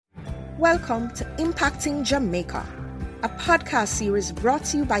Welcome to Impacting Jamaica, a podcast series brought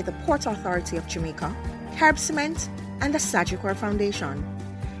to you by the Port Authority of Jamaica, Carib Cement, and the Sagicor Foundation.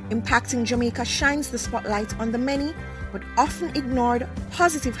 Impacting Jamaica shines the spotlight on the many but often ignored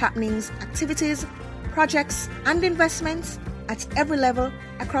positive happenings, activities, projects, and investments at every level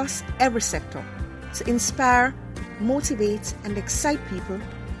across every sector to inspire, motivate, and excite people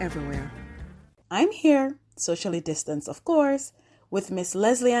everywhere. I'm here, socially distanced of course, with Miss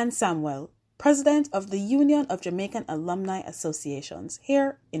Leslie Ann Samuel, President of the Union of Jamaican Alumni Associations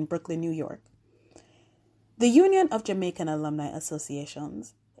here in Brooklyn, New York. The Union of Jamaican Alumni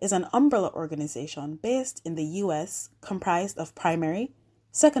Associations is an umbrella organization based in the U.S. comprised of primary,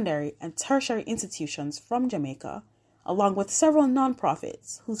 secondary, and tertiary institutions from Jamaica, along with several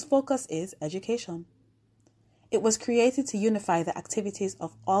nonprofits whose focus is education. It was created to unify the activities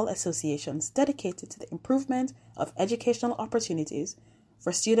of all associations dedicated to the improvement of educational opportunities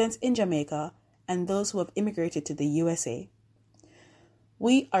for students in Jamaica and those who have immigrated to the USA.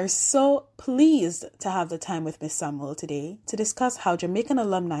 We are so pleased to have the time with Ms. Samuel today to discuss how Jamaican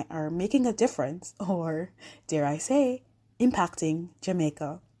alumni are making a difference, or dare I say, impacting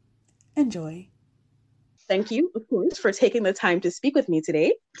Jamaica. Enjoy. Thank you, of course, for taking the time to speak with me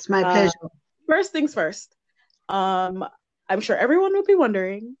today. It's my pleasure. First things first. I'm sure everyone will be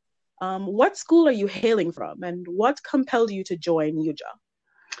wondering, what school are you hailing from and what compelled you to join UJA?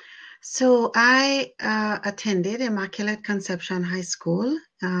 So I attended Immaculate Conception High School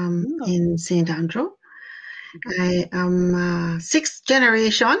in St. Andrew. I am fifth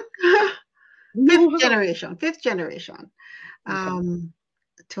generation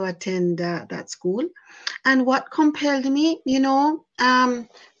to attend that school. And what compelled me,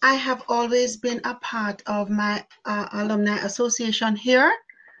 I have always been a part of my alumni association here.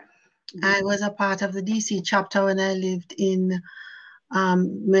 I was a part of the DC chapter when I lived in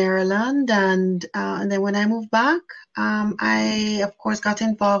Maryland, and then when I moved back, I of course got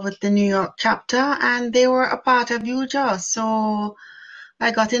involved with the New York chapter, and they were a part of UJA. So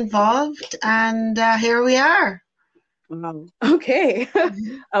I got involved, and here we are. Wow. Okay.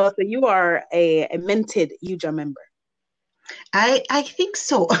 So you are a minted UJA member. I think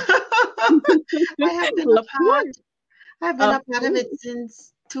so. I've been a part of it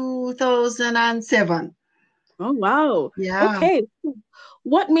since 2007. Oh, wow. Yeah. Okay.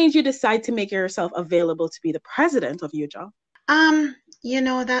 What made you decide to make yourself available to be the president of UJA?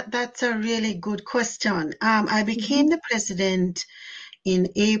 That's a really good question. I became the president in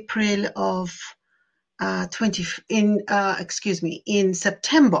April of in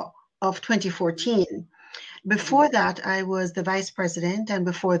September of 2014. Before that, I was the vice president, and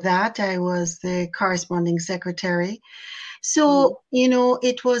before that, I was the corresponding secretary. So,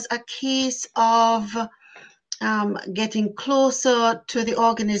 it was a case of getting closer to the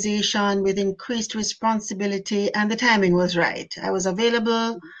organization with increased responsibility, and the timing was right. I was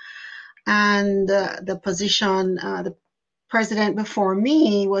available, and the position, the president before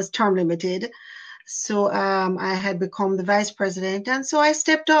me was term limited. So I had become the vice president, and so I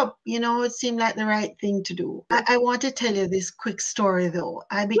stepped up. It seemed like the right thing to do. I want to tell you this quick story, though.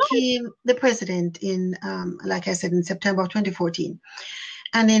 I became the president in, like I said, in September of 2014.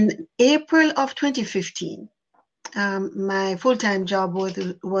 And in April of 2015, my full-time job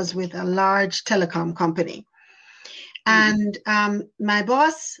was with a large telecom company. And my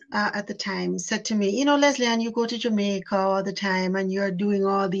boss at the time said to me, Leslie Ann, you go to Jamaica all the time and you're doing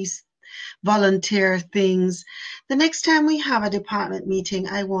all these volunteer things. The next time we have a department meeting,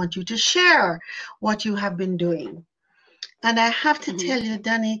 I want you to share what you have been doing. And I have to tell you,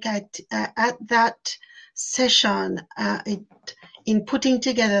 Danik, at that session, in putting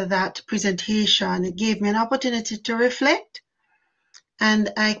together that presentation, it gave me an opportunity to reflect.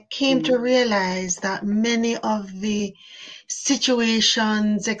 And I came to realize that many of the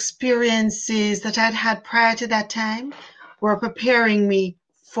situations, experiences that I'd had prior to that time were preparing me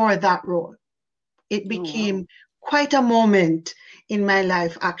for that role. It became quite a moment in my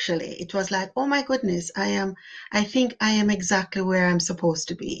life, actually. It was like, oh my goodness, I think I am exactly where I'm supposed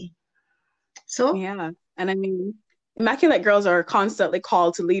to be. So yeah, and I mean, Immaculate Girls are constantly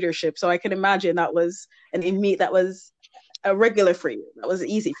called to leadership, so I can imagine that was a regular for you. That was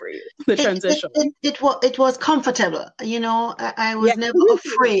easy for you, the transition. It was comfortable. I was never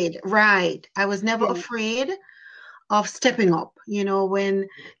afraid. Right. I was never afraid of stepping up. When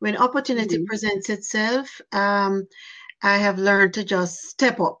opportunity presents itself, I have learned to just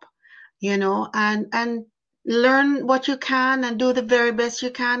step up, and learn what you can and do the very best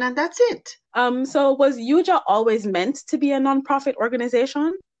you can, and that's it. So was UJA always meant to be a nonprofit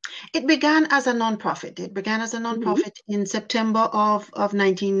organization? It began as a nonprofit. In September of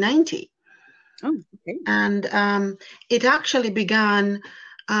 1990. Oh, okay. And it actually began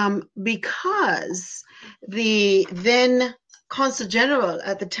because the then Consul General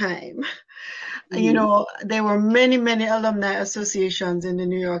at the time, there were many, many alumni associations in the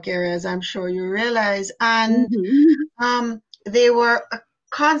New York area, as I'm sure you realize. And they were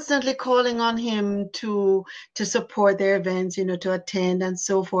constantly calling on him to support their events, to attend and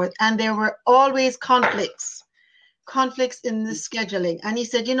so forth. And there were always conflicts in the scheduling. And he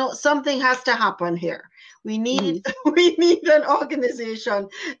said, something has to happen here. We need an organization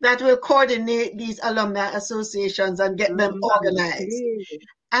that will coordinate these alumni associations and get them organized.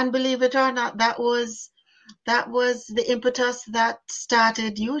 And believe it or not, that was the impetus that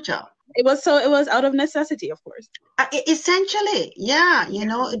started UJA. It was out of necessity, of course. Essentially, yeah.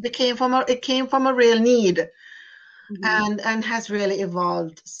 It came from a real need, and has really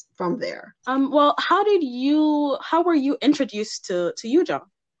evolved from there. Well, how were you introduced to UJA?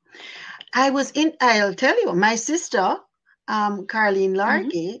 I'll tell you, my sister, Carleen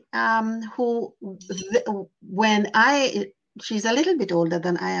Largy, she's a little bit older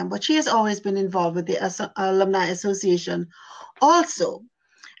than I am, but she has always been involved with the Alumni Association also.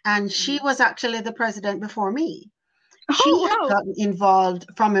 And she was actually the president before me. She had gotten involved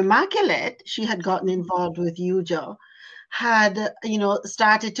from Immaculate. She had gotten involved with UJA, had,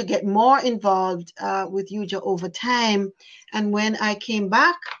 started to get more involved with UJA over time. And when I came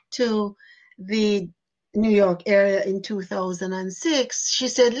back to the New York area in 2006, she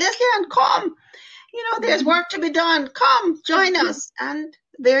said, Leslie-Ann, come. There's work to be done. Come, join us. And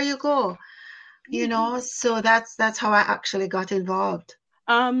there you go. So that's how I actually got involved.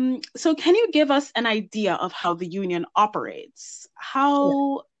 So can you give us an idea of how the union operates?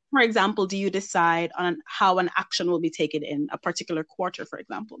 How, for example, do you decide on how an action will be taken in a particular quarter, for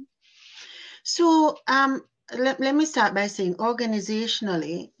example? So let me start by saying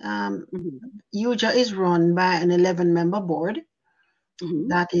organizationally, UJA is run by an 11-member board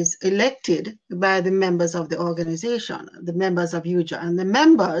that is elected by the members of the organization, the members of UJA, and the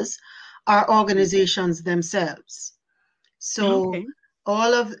members are organizations themselves. So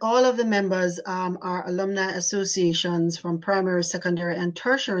all of the members are alumni associations from primary, secondary, and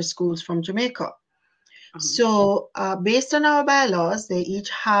tertiary schools from Jamaica. So based on our bylaws, they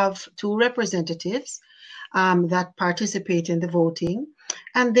each have 2 representatives that participate in the voting,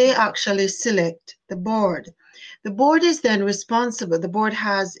 and they actually select the board. The board is then responsible. The board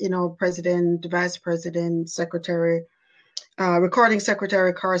has, president, vice president, secretary, recording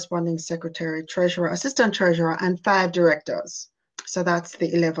secretary, corresponding secretary, treasurer, assistant treasurer, and 5 directors. So that's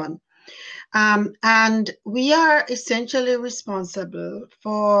the 11. And we are essentially responsible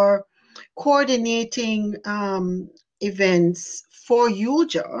for coordinating events for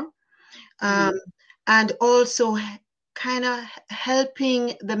UJA, and also kind of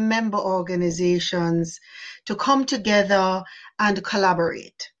helping the member organizations to come together and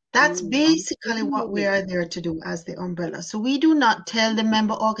collaborate. That's basically what we are there to do as the umbrella. So we do not tell the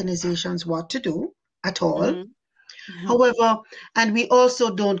member organizations what to do at all. However, and we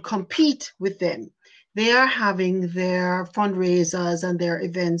also don't compete with them. They are having their fundraisers and their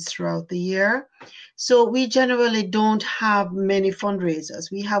events throughout the year. So we generally don't have many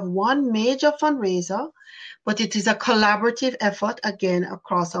fundraisers. We have one major fundraiser, but it is a collaborative effort, again,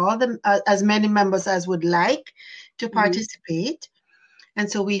 across all the, as many members as would like to participate. And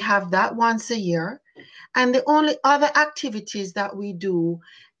so we have that once a year. And the only other activities that we do,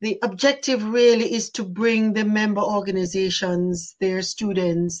 the objective really is to bring the member organizations, their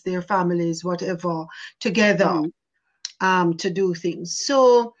students, their families, whatever, together to do things.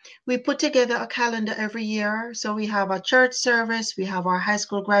 So we put together a calendar every year. So we have a church service, we have our high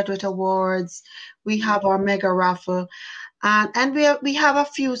school graduate awards, we have our mega raffle, and we have a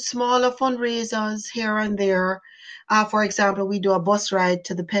few smaller fundraisers here and there. For example, we do a bus ride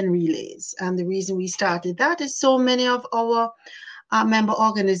to the pen relays. And the reason we started that is so many of our member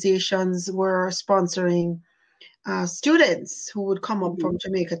organizations were sponsoring students who would come up from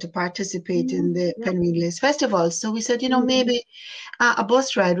Jamaica to participate in the pen relays festival. So we said, maybe a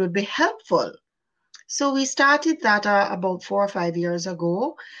bus ride would be helpful. So we started that about 4 or 5 years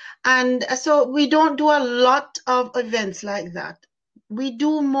ago. And so we don't do a lot of events like that. We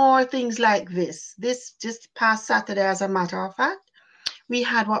do more things like this. This just past Saturday, as a matter of fact, we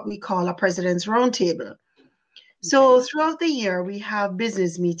had what we call a President's Roundtable. So throughout the year, we have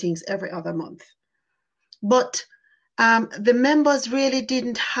business meetings every other month. But the members really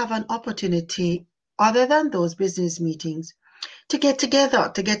didn't have an opportunity, other than those business meetings, to get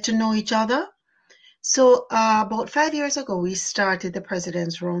together, to get to know each other, So about 5 years ago, we started the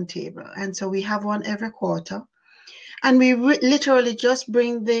President's Roundtable. And so we have one every quarter. And we literally just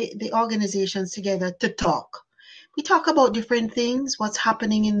bring the organizations together to talk. We talk about different things, what's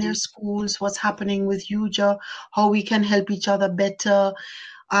happening in their schools, what's happening with UJA, how we can help each other better.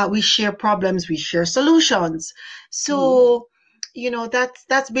 We share problems, we share solutions. So,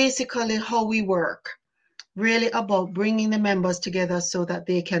 that's basically how we work. Really about bringing the members together so that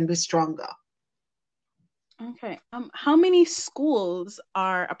they can be stronger. Okay. How many schools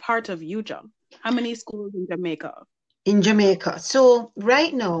are a part of UJA? How many schools in Jamaica? In Jamaica. So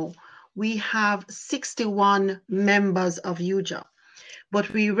right now we have 61 members of UJA,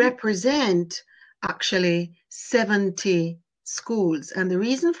 but we represent actually 70 schools. And the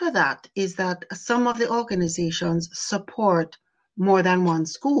reason for that is that some of the organizations support more than one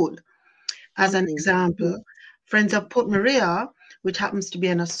school. As an example, Friends of Port Maria, which happens to be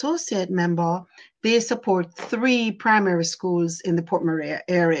an associate member, they support 3 primary schools in the Port Maria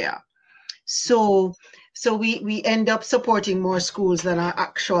area. So we end up supporting more schools than our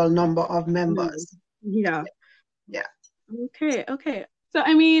actual number of members. Yeah. Yeah. Okay. So,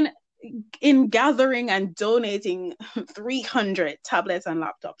 I mean, in gathering and donating 300 tablets and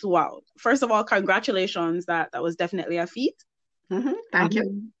laptops, wow. First of all, congratulations. That was definitely a feat. Thank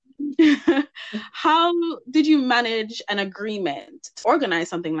you. How did you manage an agreement to organize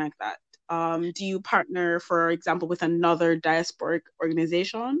something like that? Do you partner, for example, with another diasporic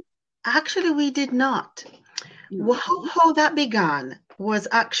organization? Actually, we did not. How that began was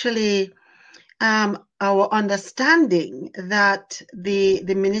actually our understanding that the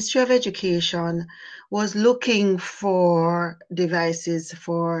Ministry of Education was looking for devices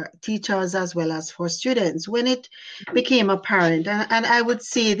for teachers as well as for students when it became apparent. And I would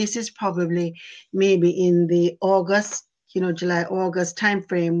say this is probably maybe in the August, July, August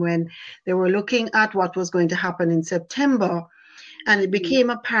timeframe when they were looking at what was going to happen in September. And it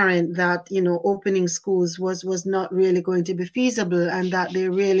became apparent that, opening schools was not really going to be feasible and that they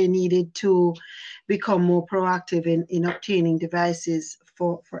really needed to become more proactive in obtaining devices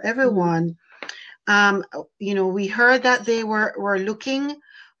for everyone. We heard that they were looking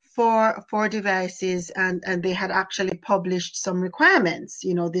for devices and they had actually published some requirements.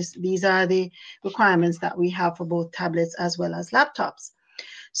 These are the requirements that we have for both tablets as well as laptops.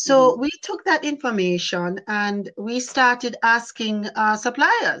 So we took that information and we started asking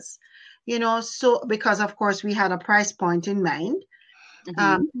suppliers, so because of course we had a price point in mind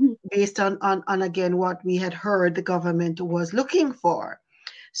based on again what we had heard the government was looking for.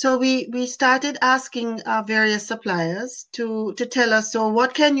 So we started asking various suppliers to tell us, so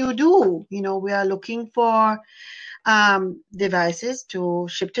what can you do? We are looking for devices to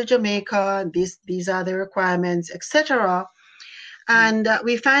ship to Jamaica. These are the requirements, etc. And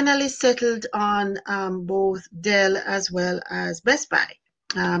we finally settled on both Dell as well as Best Buy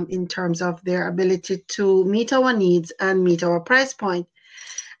in terms of their ability to meet our needs and meet our price point.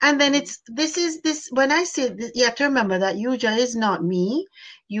 And then when I say this, you have to remember that UJA is not me.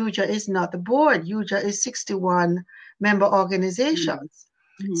 UJA is not the board. UJA is 61 member organizations.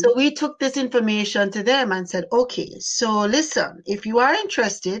 So we took this information to them and said, okay, so listen, if you are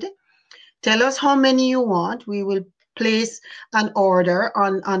interested, tell us how many you want. We will place an order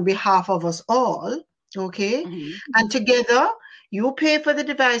on behalf of us all, okay? And together, you pay for the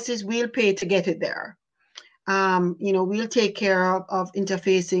devices, we'll pay to get it there. We'll take care of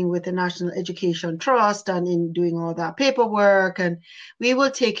interfacing with the National Education Trust and in doing all that paperwork, and we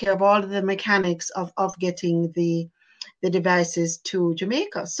will take care of all of the mechanics of getting the devices to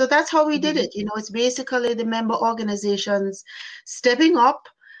Jamaica. So that's how we did it. It's basically the member organizations stepping up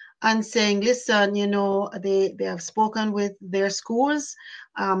and saying, listen, they have spoken with their schools,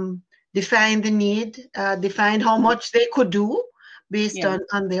 defined the need, defined how much they could do based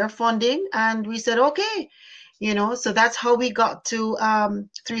on their funding. And we said, okay, so that's how we got to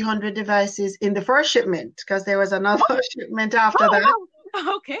 300 devices in the first shipment, because there was another shipment after that.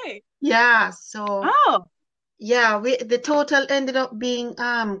 Okay. Yeah. So, the total ended up being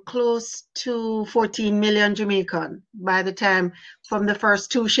close to 14 million Jamaican by the time from the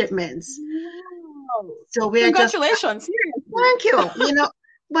first 2 shipments. Wow. So we're congratulations. Thank you.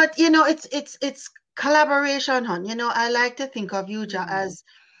 But it's collaboration, hon. I like to think of UJA as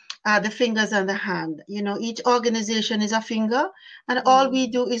the fingers and the hand. Each organization is a finger, and all we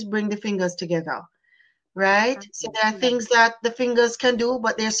do is bring the fingers together. Right? So there are things that the fingers can do,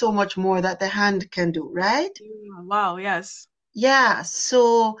 but there's so much more that the hand can do, right? Wow, yes. Yeah,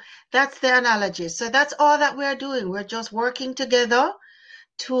 so that's the analogy. So that's all that we're doing. We're just working together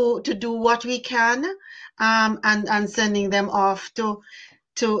to do what we can and sending them off to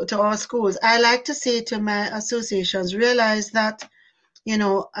to our schools. I like to say to my associations, realize that,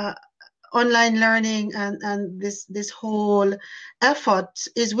 online learning and this whole effort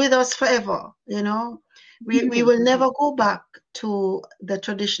is with us forever. We will never go back to the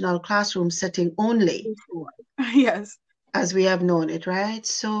traditional classroom setting only Yes. as we have known it, right?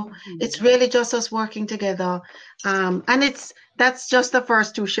 So it's really just us working together. And that's just the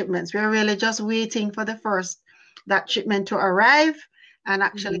first two shipments. We're really just waiting for that shipment to arrive and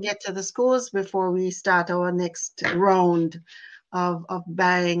actually get to the schools before we start our next round of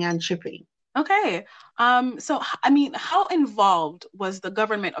buying and shipping. Okay. So, I mean, how involved was the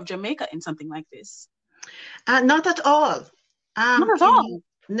government of Jamaica in something like this? Not at all. Not at all.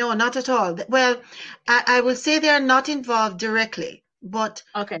 No, not at all. Well, I would say they are not involved directly, but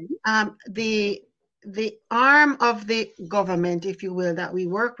okay. The arm of the government, if you will, that we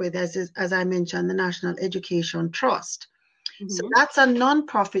work with, as I mentioned, the National Education Trust. So that's a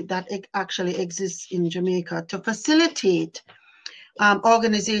non-profit that actually exists in Jamaica to facilitate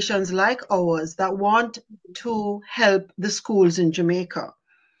organizations like ours that want to help the schools in Jamaica.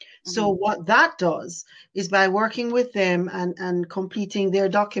 So what that does is, by working with them and completing their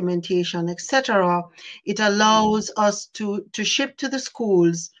documentation, etc., it allows us to ship to the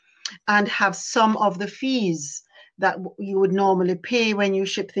schools and have some of the fees that you would normally pay when you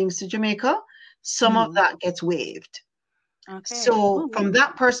ship things to Jamaica. Some of that gets waived. Okay. So from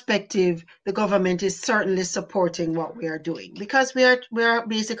that perspective, the government is certainly supporting what we are doing, because we are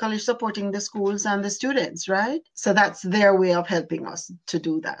basically supporting the schools and the students, right? So that's their way of helping us to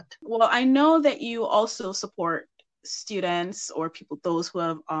do that. Well, I know that you also support students or those who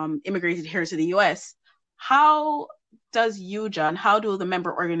have immigrated here to the U.S. How does UJAN, how do the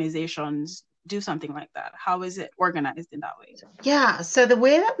member organizations do something like that? How is it organized in that way? Yeah, so the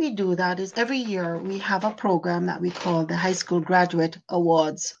way that we do that is every year we have a program that we call the High School Graduate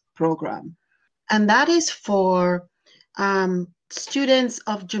Awards Program. And that is for students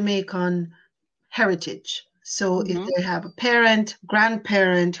of Jamaican heritage. So if they have a parent,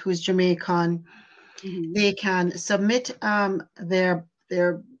 grandparent who's Jamaican, they can submit their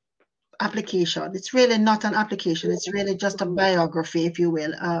application. It's really not an application. It's really just a biography, if you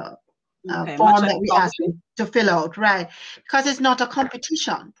will, form that we ask them to fill out, right? Because it's not a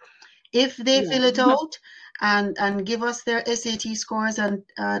competition. If they fill it out and give us their SAT scores and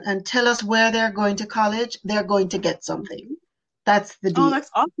tell us where they're going to college, they're going to get something. That's the deal. Oh, that's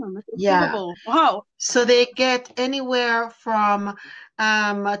awesome. That's incredible. Wow. So they get anywhere from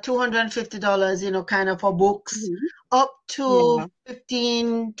 $250, kind of for books, up to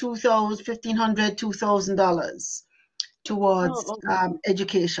 $1,500, $2,000 towards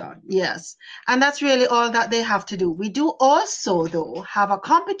education. Yes. And that's really all that they have to do. We do also, though, have a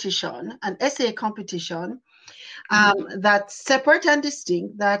competition, an essay competition, that's separate and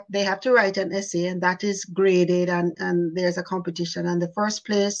distinct, that they have to write an essay, and that is graded, and there's a competition, and the first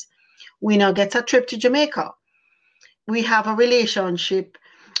place winner gets a trip to Jamaica. We have a relationship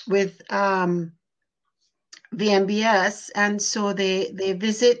with VMBS, and so they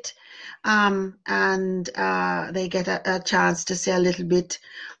visit and they get a chance to see a little bit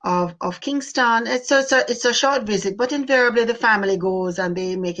of Kingston. It's a short visit, but invariably the family goes and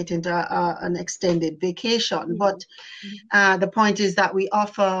they make it into an extended vacation. But the point is that we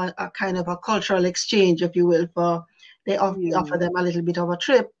offer a kind of a cultural exchange, if you will, we offer them a little bit of a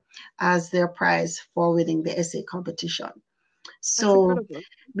trip as their prize for winning the essay competition. So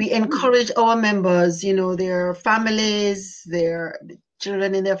we encourage our members, their families, their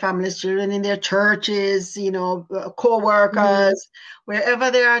children in their families, children in their churches, co-workers, wherever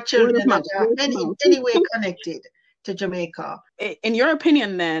there are children that are in any way connected to Jamaica. In your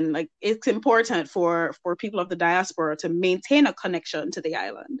opinion, then, it's important for people of the diaspora to maintain a connection to the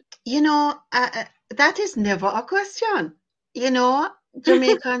island? That is never a question.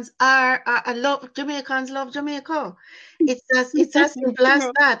 Jamaicans Jamaicans love Jamaica. It's as simple as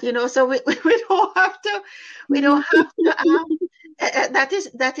that, so we don't have to that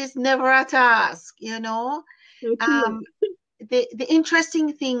is never a task, The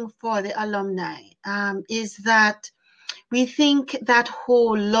interesting thing for the alumni is that we think that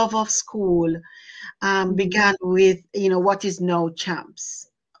whole love of school began with what is now Champs.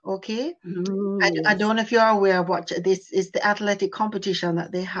 Okay. I don't know if you're aware of what this is, the athletic competition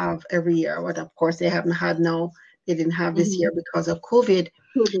that they have every year. What of course they haven't had now. They didn't have this year because of COVID.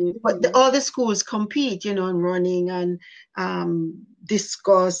 But all the schools compete, in running and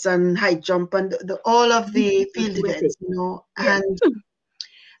discus and high jump and all of the field events,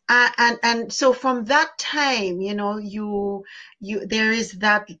 and so from that time, there is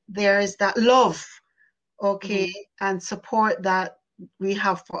that love, and support that we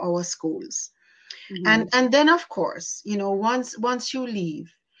have for our schools. Mm-hmm. And then, of course, once you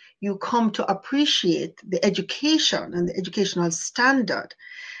leave, you come to appreciate the education and the educational standard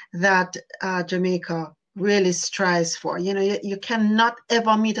that Jamaica really strives for. You cannot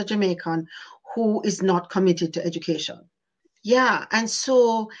ever meet a Jamaican who is not committed to education. Yeah, and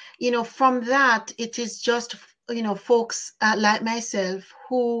so, from that, it is just, folks like myself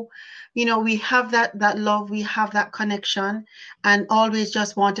who, we have that love, we have that connection, and always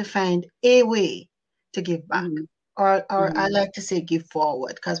just want to find a way to give back. Mm-hmm. Or Mm-hmm. I like to say give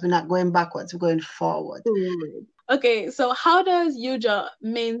forward, because we're not going backwards, we're going forward. Okay, so how does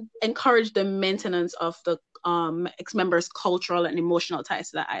UJA encourage the maintenance of the ex-members' cultural and emotional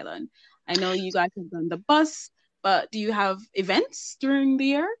ties to the island? I know you guys have done the bus, but do you have events during the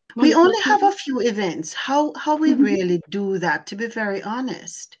year? We only have a few events. How we really do that, to be very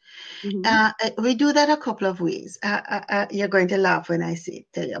honest. We do that a couple of ways. You're going to laugh when I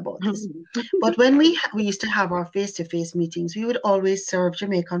tell you about this. But when we used to have our face-to-face meetings, we would always serve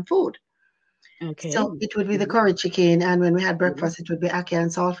Jamaican food. Okay. So it would be the curry chicken, and when we had breakfast, it would be ackee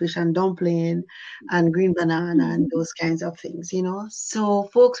and saltfish and dumpling and green banana and those kinds of things, So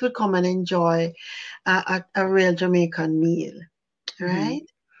folks would come and enjoy a real Jamaican meal, right?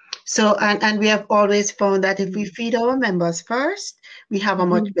 So, and we have always found that if we feed our members first, we have a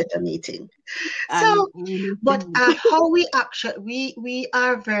much better meeting. So, but how we actually, we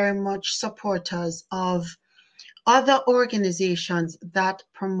are very much supporters of other organizations that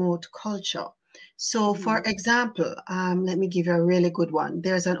promote culture. So, for example, let me give you a really good one.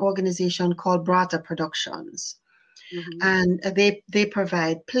 There's an organization called Brata Productions. And they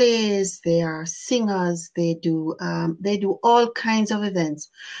provide plays. They are singers. They do all kinds of events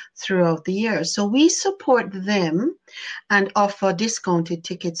throughout the year. So we support them and offer discounted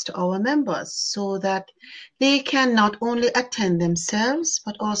tickets to our members so that they can not only attend themselves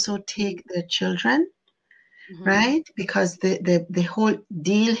but also take their children, right? Because the whole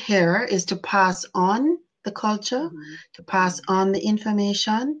deal here is to pass on the culture, to pass on the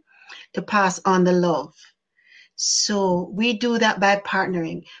information, to pass on the love. So we do that by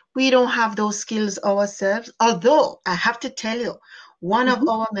partnering. We don't have those skills ourselves, although I have to tell you, one of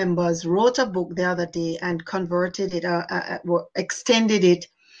our members wrote a book the other day and converted it, extended it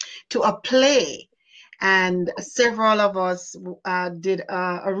to a play. And several of us did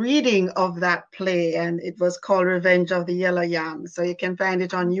a reading of that play, and it was called Revenge of the Yellow Yam. So you can find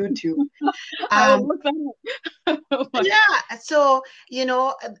it on YouTube. Yeah, so,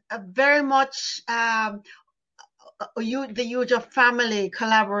 very much the UJA family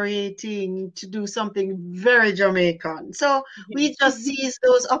collaborating to do something very Jamaican. So we just seize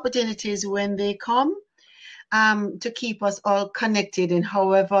those opportunities when they come to keep us all connected in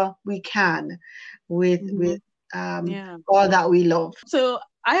however we can with all that we love. So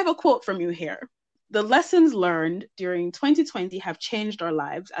I have a quote from you here. The lessons learned during 2020 have changed our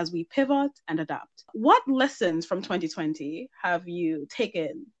lives as we pivot and adapt. What lessons from 2020 have you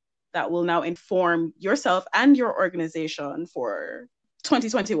taken that will now inform yourself and your organization for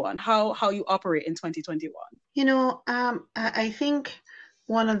 2021, how you operate in 2021? I think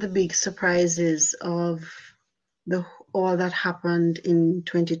one of the big surprises of all that happened in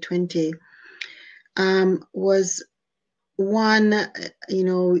 2020 was one,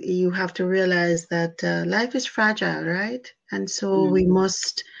 you have to realize that life is fragile, right? And so we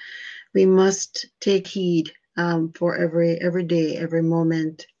must take heed for every day, every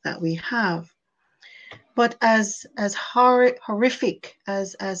moment that we have. But as horrific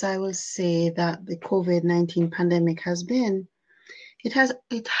as I will say that the COVID-19 pandemic has been,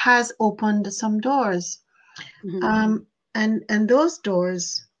 it has opened some doors, and those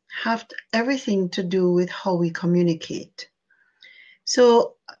doors have everything to do with how we communicate.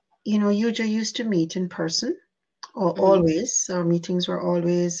 So, UJA used to meet in person. Always. Our meetings were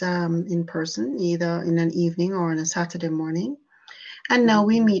always in person, either in an evening or on a Saturday morning. And now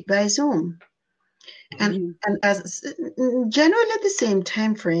we meet by Zoom. And as generally the same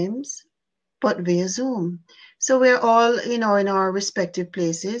time frames, but via Zoom. So we're all, in our respective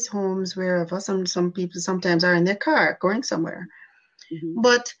places, homes, wherever. Some people sometimes are in their car going somewhere.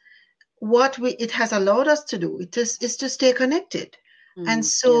 But what it has allowed us to do is to stay connected. And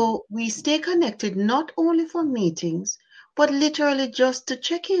so we stay connected not only for meetings, but literally just to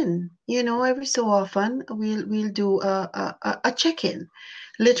check in. Every so often we'll do a check-in.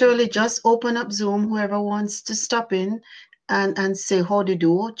 Literally just open up Zoom, whoever wants to stop in and say how do you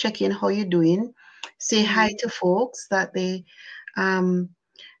do, check in how you doing, say hi to folks that they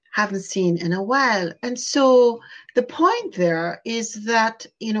haven't seen in a while. And so the point there is that,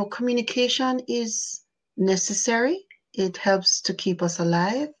 communication is necessary. It helps to keep us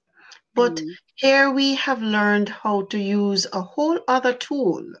alive. But here we have learned how to use a whole other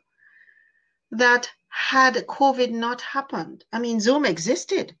tool that had COVID not happened. I mean, Zoom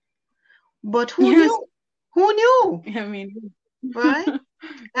existed, but who knew? Who knew? I mean, right?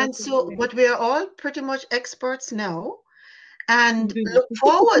 And so, but we are all pretty much experts now and look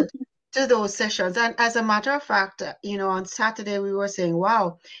forward to those sessions. And as a matter of fact, on Saturday we were saying,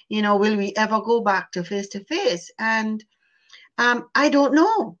 wow, will we ever go back to face? And I don't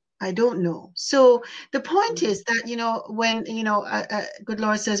know. So the point is that, when, good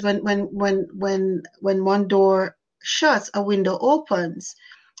Lord says, when one door shuts, a window opens.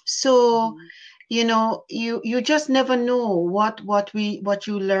 So, you just never know what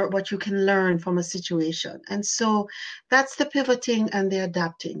you can learn from a situation. And so that's the pivoting and the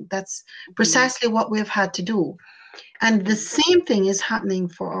adapting. That's precisely what we've had to do. And the same thing is happening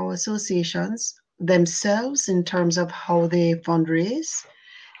for our associations themselves in terms of how they fundraise.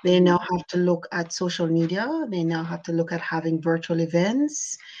 They now have to look at social media. They now have to look at having virtual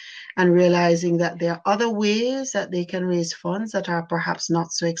events and realizing that there are other ways that they can raise funds that are perhaps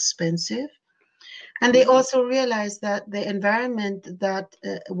not so expensive. And they also realize that the environment that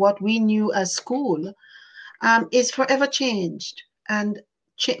what we knew as school is forever changed,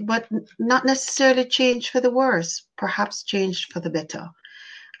 but not necessarily changed for the worse, perhaps changed for the better.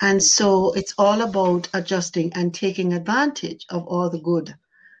 And so it's all about adjusting and taking advantage of all the good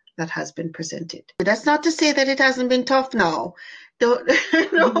that has been presented. That's not to say that it hasn't been tough now. We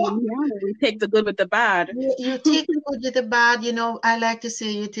take the good with the bad. You take the good with the bad. I like to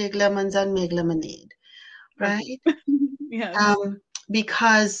say you take lemons and make lemonade, right? Yeah.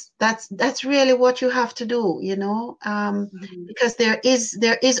 Because that's really what you have to do, because there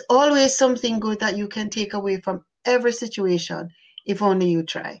is always something good that you can take away from every situation if only you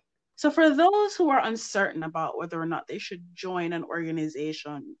try. So for those who are uncertain about whether or not they should join an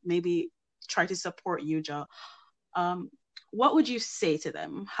organization, maybe try to support UJA, what would you say to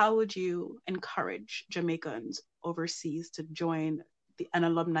them? How would you encourage Jamaicans overseas to join an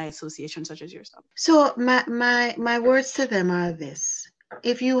alumni association such as yourself? So my words to them are this: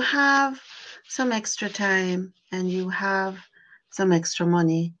 if you have some extra time and you have some extra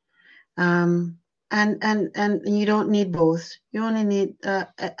money, and you don't need both. You only need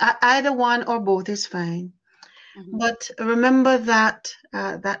either one or both is fine. But remember that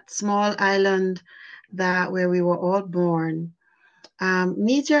that small island where we were all born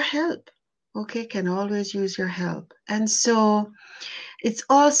needs your help. Okay, can always use your help. And so it's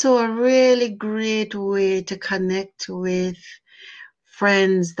also a really great way to connect with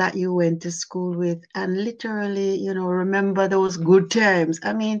friends that you went to school with and literally, remember those good times.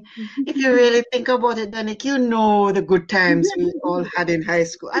 I mean, if you really think about it, Danik, the good times we all had in high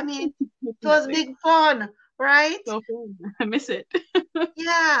school. I mean, it was big fun, right? So fun. I miss it.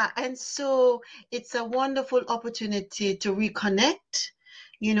 Yeah, and so it's a wonderful opportunity to reconnect,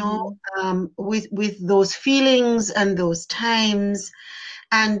 with those feelings and those times.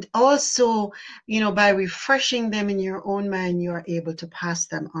 And also, by refreshing them in your own mind, you are able to pass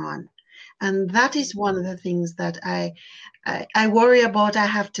them on. And that is one of the things that I worry about, I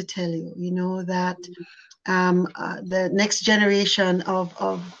have to tell you, that the next generation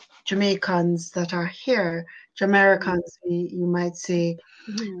of Jamaicans that are here, Jamaicans, you might say,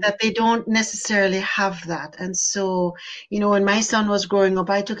 that they don't necessarily have that. And so, when my son was growing up,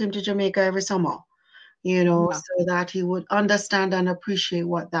 I took him to Jamaica every summer. So that he would understand and appreciate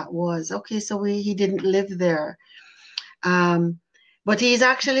what that was. Okay, so he didn't live there. But he's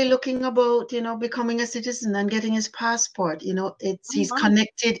actually looking about, becoming a citizen and getting his passport. He's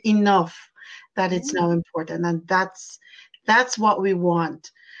connected enough that it's now important. And that's what we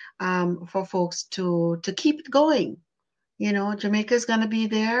want for folks to keep it going. Jamaica is going to be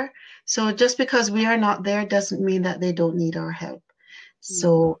there. So just because we are not there doesn't mean that they don't need our help.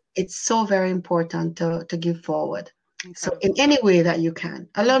 So it's so very important to give forward. So in any way that you can,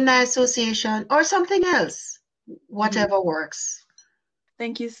 alumni association or something else, whatever works.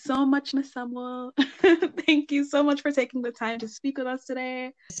 Thank you so much, Ms. Samuel. Thank you so much for taking the time to speak with us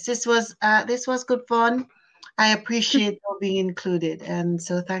today. This was good fun. I appreciate being included. And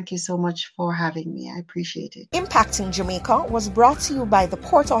so thank you so much for having me. I appreciate it. Impacting Jamaica was brought to you by the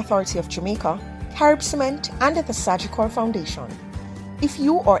Port Authority of Jamaica, Carib Cement, and the Sagicor Foundation. If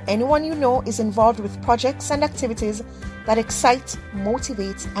you or anyone you know is involved with projects and activities that excite,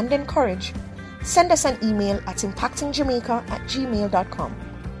 motivate, and encourage, send us an email at impactingjamaica@gmail.com.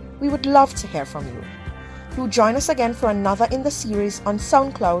 We would love to hear from you. Do join us again for another in the series on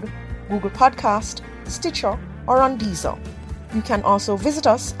SoundCloud, Google Podcast, Stitcher, or on Deezer. You can also visit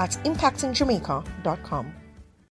us at impactingjamaica.com.